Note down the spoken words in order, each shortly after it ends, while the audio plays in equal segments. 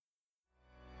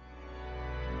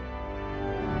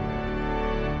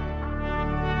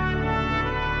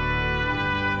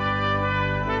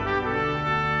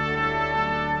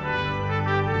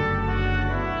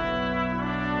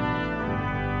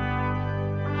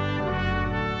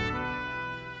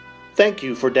Thank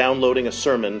you for downloading a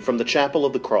sermon from the Chapel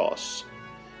of the Cross.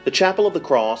 The Chapel of the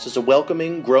Cross is a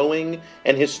welcoming, growing,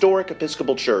 and historic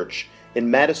Episcopal church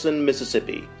in Madison,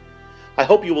 Mississippi. I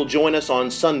hope you will join us on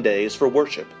Sundays for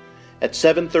worship at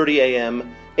 7:30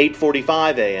 a.m.,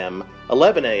 8:45 a.m.,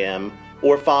 11 a.m.,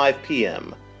 or 5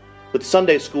 p.m., with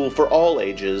Sunday school for all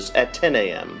ages at 10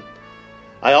 a.m.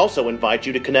 I also invite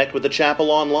you to connect with the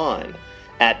chapel online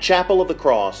at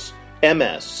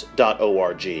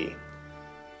chapelofthecrossms.org.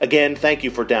 Again, thank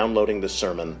you for downloading this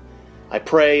sermon. I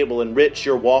pray it will enrich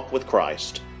your walk with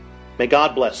Christ. May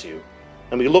God bless you,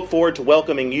 and we look forward to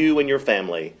welcoming you and your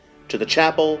family to the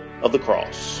Chapel of the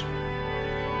Cross.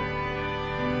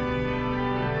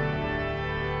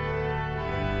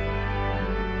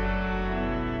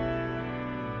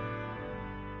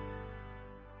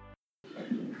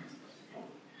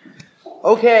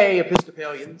 Okay,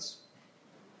 Episcopalians.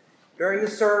 During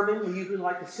the sermon, we usually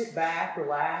like to sit back,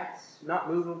 relax,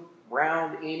 not move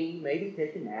around any, maybe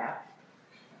take a nap.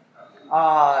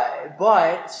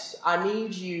 But I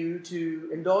need you to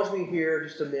indulge me here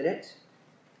just a minute.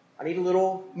 I need a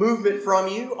little movement from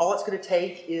you. All it's going to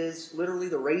take is literally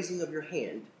the raising of your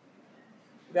hand.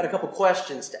 We've got a couple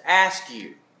questions to ask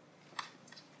you.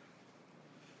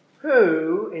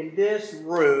 Who in this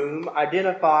room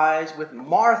identifies with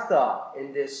Martha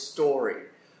in this story?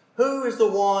 Who is the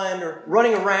one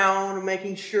running around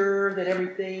making sure that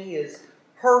everything is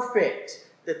perfect,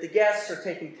 that the guests are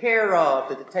taken care of,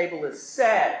 that the table is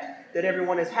set, that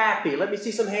everyone is happy? Let me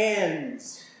see some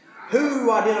hands.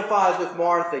 Who identifies with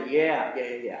Martha?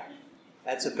 Yeah.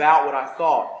 That's about what I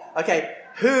thought. Okay,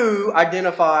 who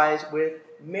identifies with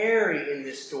Mary in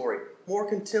this story? More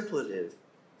contemplative,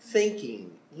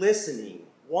 thinking, listening,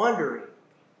 wondering.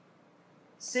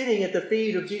 Sitting at the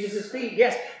feet of Jesus' feet.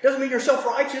 Yes, doesn't mean you're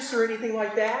self-righteous or anything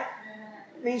like that.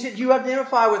 It means that you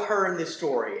identify with her in this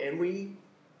story. And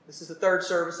this is the third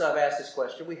service I've asked this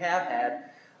question. We have had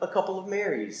a couple of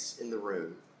Marys in the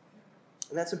room.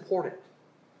 And that's important.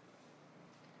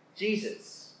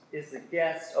 Jesus is the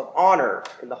guest of honor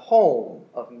in the home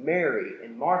of Mary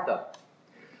and Martha.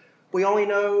 We only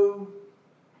know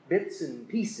bits and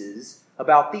pieces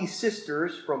about these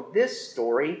sisters from this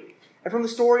story and from the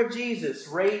story of Jesus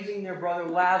raising their brother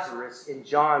Lazarus in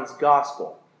John's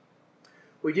Gospel.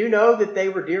 We do know that they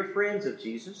were dear friends of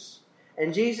Jesus,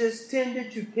 and Jesus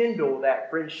tended to kindle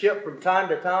that friendship from time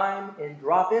to time and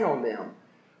drop in on them,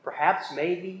 perhaps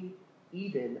maybe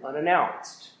even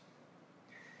unannounced.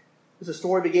 As the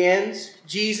story begins,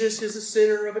 Jesus is the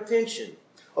center of attention.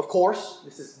 Of course,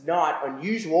 this is not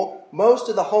unusual. Most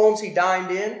of the homes he dined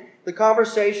in, the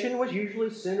conversation was usually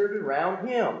centered around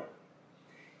him.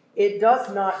 It does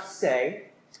not say,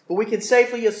 but we can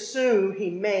safely assume he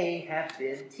may have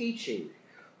been teaching.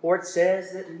 For it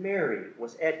says that Mary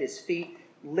was at his feet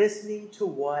listening to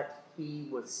what he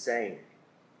was saying.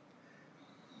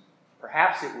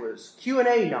 Perhaps it was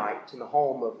Q&A night in the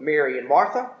home of Mary and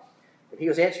Martha, and he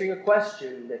was answering a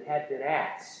question that had been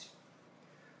asked.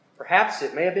 Perhaps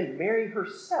it may have been Mary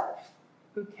herself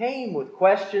who came with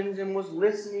questions and was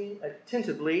listening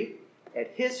attentively at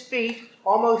his feet,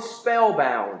 almost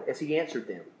spellbound as he answered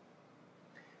them.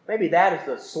 Maybe that is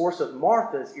the source of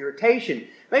Martha's irritation.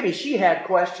 Maybe she had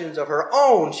questions of her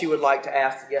own she would like to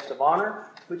ask the guest of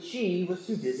honor, but she was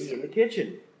too busy in the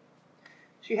kitchen.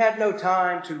 She had no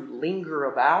time to linger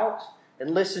about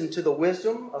and listen to the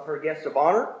wisdom of her guest of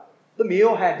honor. The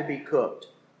meal had to be cooked,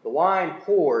 the wine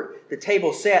poured, the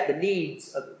table set, the many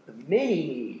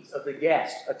needs of the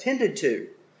guest attended to.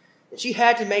 And she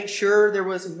had to make sure there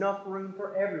was enough room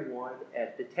for everyone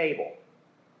at the table.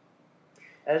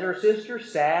 As her sister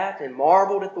sat and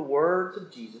marveled at the words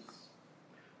of Jesus,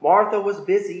 Martha was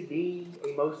busy being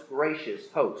a most gracious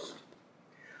host.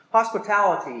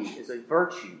 Hospitality is a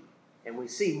virtue, and we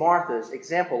see Martha's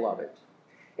example of it.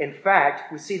 In fact,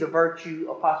 we see the virtue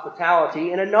of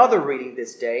hospitality in another reading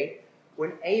this day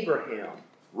when Abraham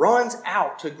runs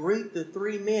out to greet the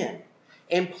three men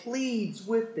and pleads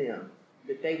with them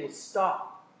that they will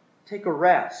stop, take a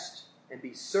rest, and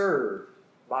be served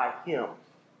by him.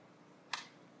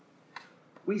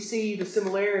 We see the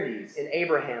similarities in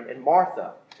Abraham and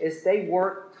Martha as they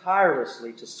work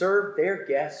tirelessly to serve their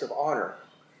guests of honor,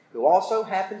 who also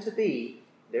happen to be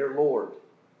their Lord.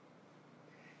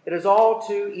 It is all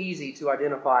too easy to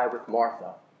identify with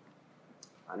Martha.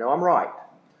 I know I'm right.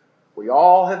 We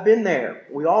all have been there.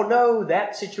 We all know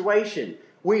that situation.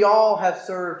 We all have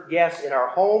served guests in our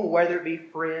home, whether it be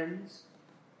friends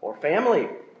or family.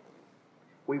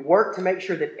 We work to make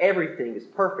sure that everything is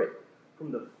perfect,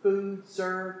 from the food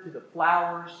served to the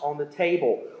flowers on the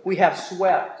table. We have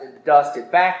swept and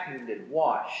dusted, vacuumed and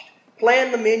washed,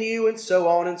 planned the menu, and so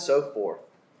on and so forth.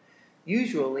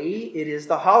 Usually it is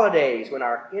the holidays when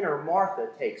our inner Martha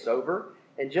takes over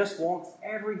and just wants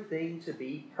everything to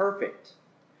be perfect.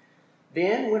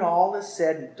 Then when all is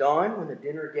said and done, when the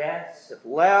dinner guests have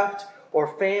left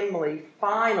or family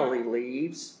finally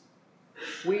leaves,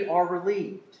 we are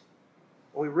relieved.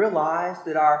 We realize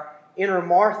that our inner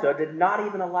Martha did not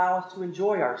even allow us to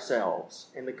enjoy ourselves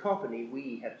in the company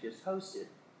we have just hosted.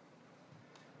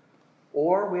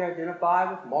 Or we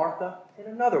identify with Martha in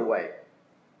another way.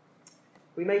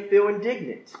 We may feel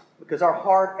indignant because our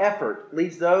hard effort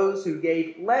leads those who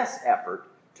gave less effort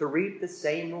to reap the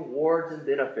same rewards and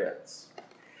benefits.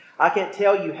 I can't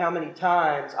tell you how many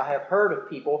times I have heard of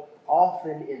people,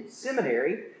 often in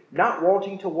seminary, not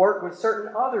wanting to work with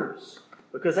certain others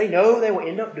because they know they will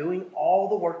end up doing all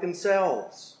the work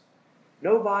themselves.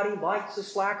 Nobody likes a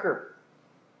slacker,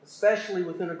 especially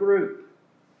within a group.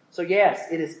 So yes,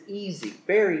 it is easy,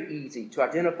 very easy, to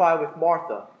identify with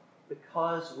Martha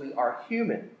because we are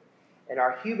human, and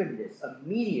our humanness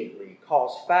immediately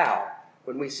calls foul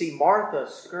when we see Martha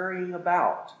scurrying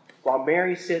about while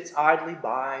Mary sits idly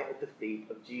by at the feet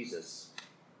of Jesus.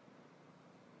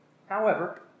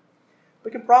 However,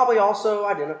 we can probably also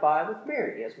identify with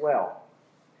Mary as well.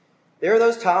 There are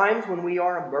those times when we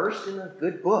are immersed in a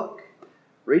good book,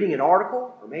 reading an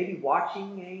article, or maybe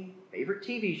watching a favorite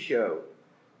TV show.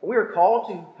 We are called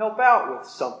to help out with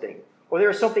something, or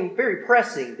there is something very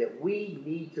pressing that we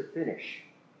need to finish.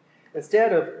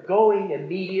 Instead of going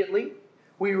immediately,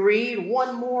 we read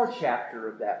one more chapter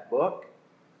of that book.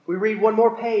 We read one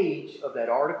more page of that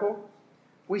article.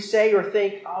 We say or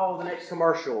think, the next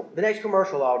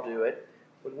commercial I'll do it,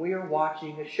 when we are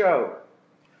watching a show.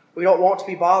 We don't want to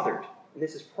be bothered, and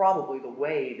this is probably the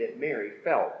way that Mary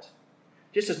felt.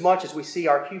 Just as much as we see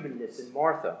our humanness in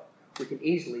Martha, we can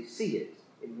easily see it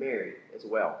in Mary as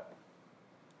well.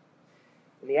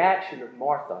 In the action of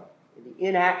Martha, in the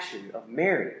inaction of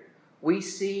Mary, we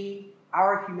see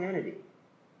our humanity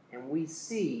and we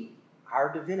see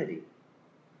our divinity.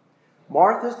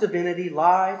 Martha's divinity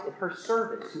lies in her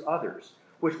service to others,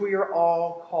 which we are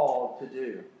all called to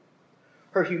do.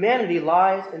 Her humanity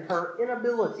lies in her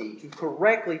inability to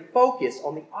correctly focus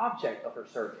on the object of her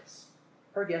service,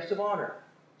 her guest of honor,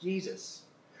 Jesus.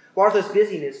 Martha's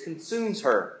busyness consumes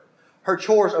her. Her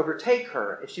chores overtake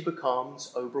her and she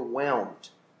becomes overwhelmed.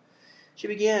 She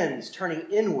begins turning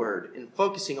inward and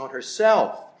focusing on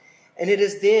herself. And it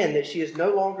is then that she is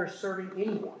no longer serving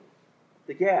anyone,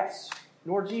 the guests,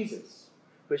 nor Jesus,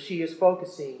 but she is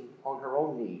focusing on her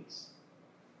own needs.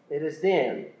 It is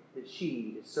then that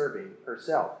she is serving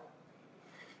herself.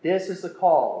 This is the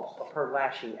cause of her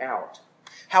lashing out.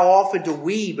 How often do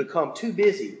we become too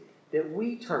busy that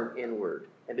we turn inward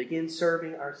and begin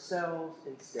serving ourselves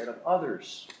instead of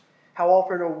others? How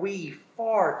often are we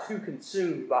far too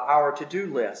consumed by our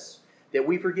to-do lists that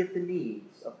we forget the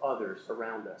needs of others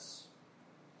around us?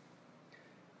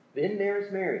 Then there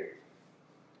is Mary.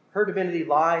 Her divinity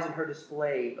lies in her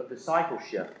display of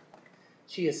discipleship.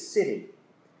 She is sitting,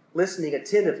 listening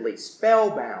attentively,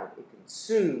 spellbound and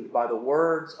consumed by the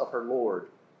words of her Lord.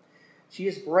 She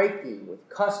is breaking with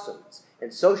customs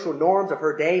and social norms of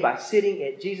her day by sitting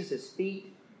at Jesus'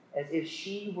 feet as if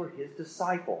she were his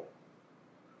disciple.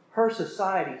 Her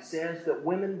society says that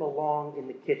women belong in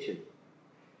the kitchen.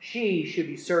 She should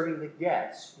be serving the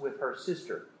guests with her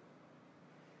sister.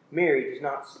 Mary does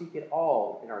not speak at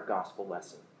all in our gospel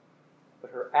lesson,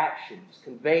 but her actions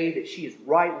convey that she is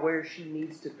right where she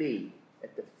needs to be,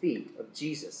 at the feet of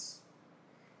Jesus.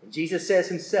 And Jesus says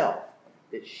himself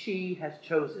that she has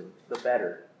chosen the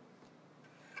better.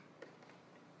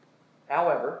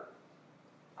 However,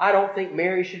 I don't think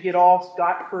Mary should get off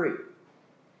scot-free.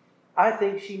 I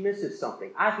think she misses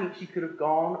something. I think she could have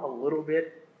gone a little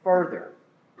bit further.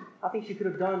 I think she could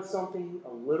have done something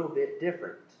a little bit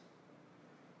different.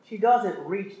 She doesn't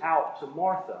reach out to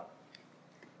Martha,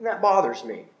 and that bothers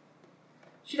me.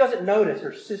 She doesn't notice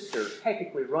her sister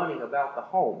hectically running about the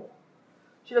home.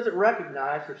 She doesn't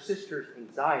recognize her sister's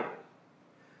anxiety.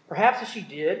 Perhaps if she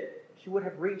did, she would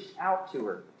have reached out to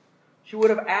her. She would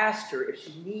have asked her if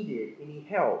she needed any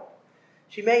help.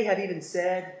 She may have even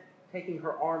said, taking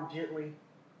her arm gently,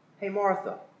 "Hey,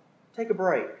 Martha, take a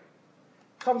break.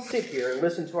 Come sit here and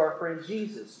listen to our friend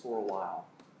Jesus for a while.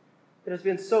 It has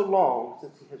been so long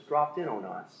since he has dropped in on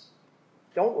us.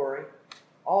 Don't worry.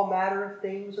 All manner of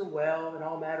things are well, and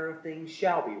all manner of things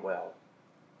shall be well."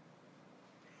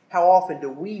 How often do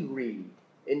we read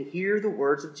and hear the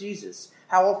words of Jesus?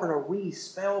 How often are we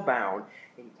spellbound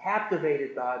and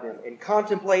captivated by them and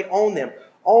contemplate on them,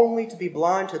 only to be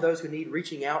blind to those who need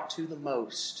reaching out to the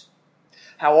most?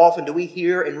 How often do we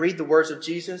hear and read the words of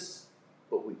Jesus,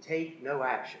 but we take no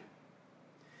action?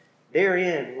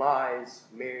 Therein lies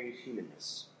Mary's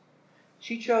humanness.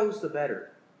 She chose the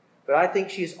better, but I think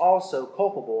she is also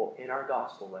culpable in our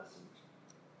gospel lesson.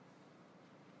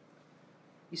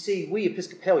 You see, we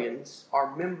Episcopalians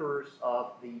are members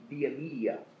of the Via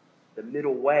Media, the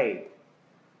middle way.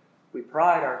 We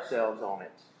pride ourselves on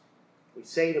it. We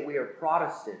say that we are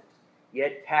Protestant,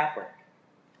 yet Catholic.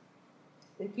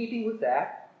 In keeping with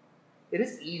that, it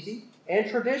is easy and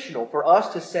traditional for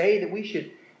us to say that we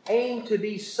should aim to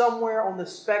be somewhere on the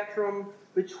spectrum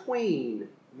between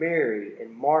Mary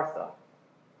and Martha.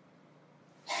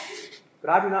 But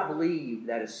I do not believe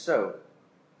that is so.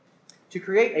 To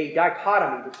create a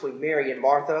dichotomy between Mary and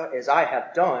Martha, as I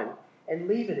have done, and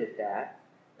leave it at that,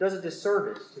 does a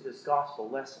disservice to this gospel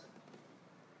lesson.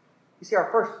 You see,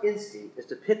 our first instinct is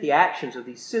to pit the actions of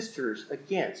these sisters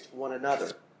against one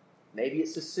another. Maybe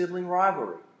it's a sibling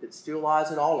rivalry that still lies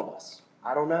in all of us.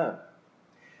 I don't know.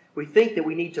 We think that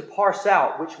we need to parse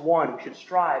out which one we should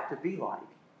strive to be like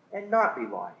and not be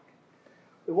like.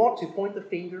 We want to point the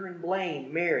finger and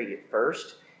blame Mary at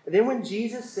first, and then when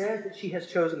Jesus says that she has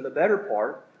chosen the better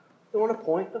part, we want to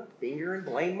point the finger and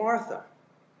blame Martha.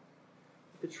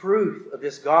 The truth of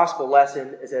this gospel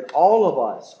lesson is that all of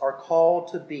us are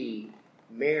called to be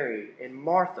Mary and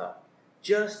Martha,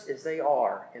 just as they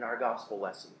are in our gospel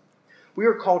lesson. We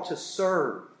are called to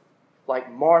serve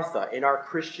like Martha in our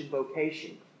Christian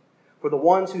vocation, for the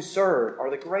ones who serve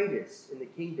are the greatest in the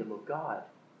kingdom of God.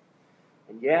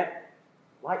 And yet,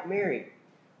 like Mary,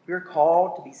 we are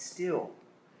called to be still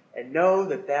and know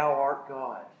that thou art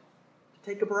God, to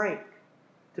take a break,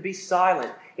 to be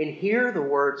silent and hear the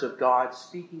words of God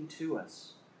speaking to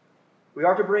us. We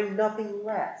are to bring nothing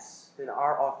less than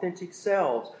our authentic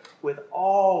selves with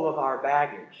all of our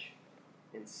baggage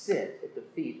and sit at the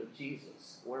feet of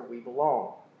Jesus where we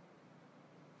belong.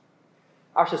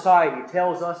 Our society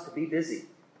tells us to be busy,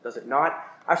 does it not?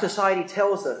 Our society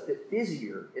tells us that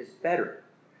busier is better.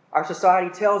 Our society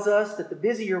tells us that the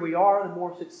busier we are, the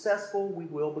more successful we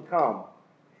will become.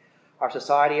 Our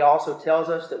society also tells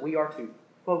us that we are to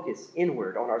focus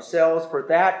inward on ourselves, for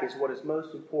that is what is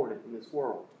most important in this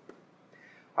world.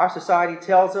 Our society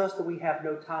tells us that we have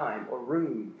no time or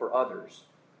room for others,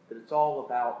 that it's all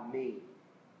about me.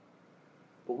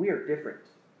 But we are different.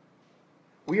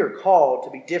 We are called to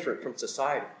be different from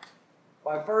society.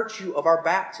 By virtue of our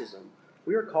baptism,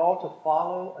 we are called to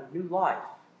follow a new life.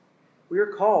 We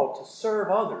are called to serve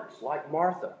others like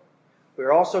Martha. We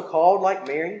are also called, like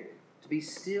Mary, to be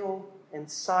still and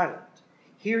silent,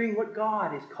 hearing what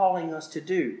God is calling us to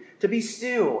do, to be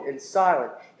still and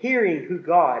silent, hearing who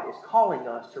God is calling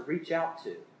us to reach out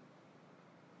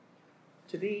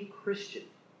to be Christian,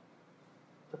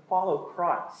 to follow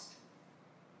Christ.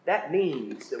 That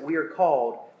means that we are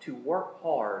called to work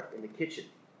hard in the kitchen,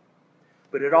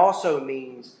 but it also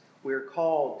means we are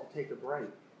called to take a break,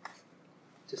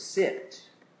 to sit,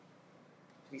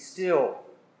 to be still,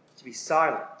 to be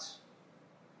silent.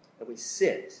 And we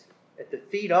sit at the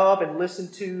feet of and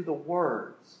listen to the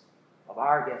words of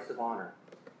our guest of honor,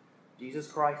 Jesus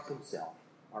Christ himself,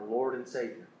 our Lord and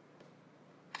Savior.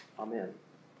 Amen.